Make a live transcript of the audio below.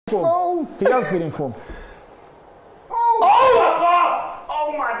form. He has been in form.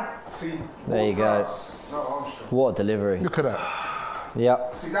 Oh man! See, there you go. What a delivery. Look at that.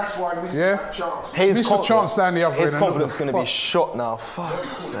 Yep. See, that's why I missed that chance. Missed a chance down the other end. His confidence is going to be shot now.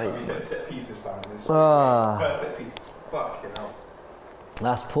 Fuck's sake. Set pieces, fam. Ah. Set piece. Fucking hell.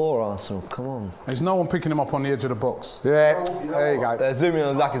 That's poor Arsenal, come on. There's no one picking him up on the edge of the box. Yeah, there you go. They're zooming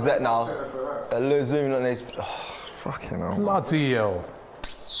on Lacazette now. They're zooming on his... Oh, fucking hell. Bloody hell.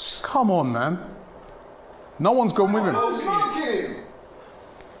 Come on, man. No one's gone with him. Who's marking him?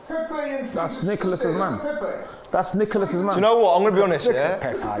 Pepe and That's Nicholas's man. That's Nicholas's man. Do you know what? I'm going to be honest,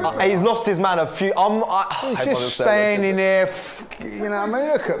 yeah? He's lost his man a few... He's just standing there, you know what I mean?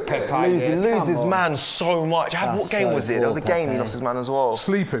 Look at Pepe. He loses his man so much. What game was it? There was a game he lost his man as well.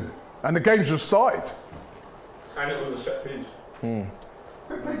 Sleeping. And the game's just started. And it was a set piece.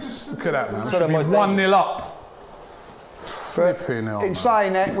 Look at that, man. Should be 1-0 up. Flipping hell, in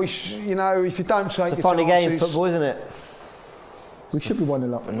saying that, you know, if you don't take it's a funny game, football, isn't it? We should be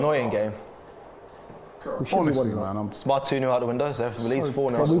 1-0 up. Annoying game. We should be 1-0 up. It's my 2-0 out the window, so at least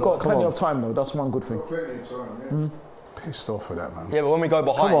 4-0. But we've got plenty of time, though. That's one good thing. Plenty of time, yeah. Pissed off for that, man. Yeah, but when we go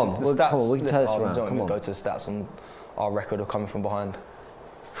behind, come on, the stats, come on, we can tell this around. Come on, go to the stats and our record of coming from behind.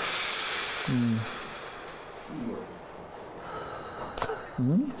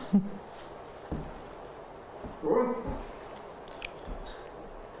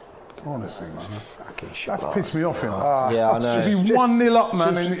 Honestly, man. That's pissed me off, you know. Yeah, I know. Should be 1-0 up,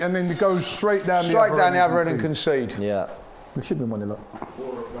 man, and then it goes straight down the other end. Straight down the other end and concede. Yeah. We should be 1-0 up.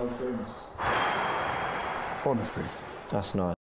 Honestly. That's nice.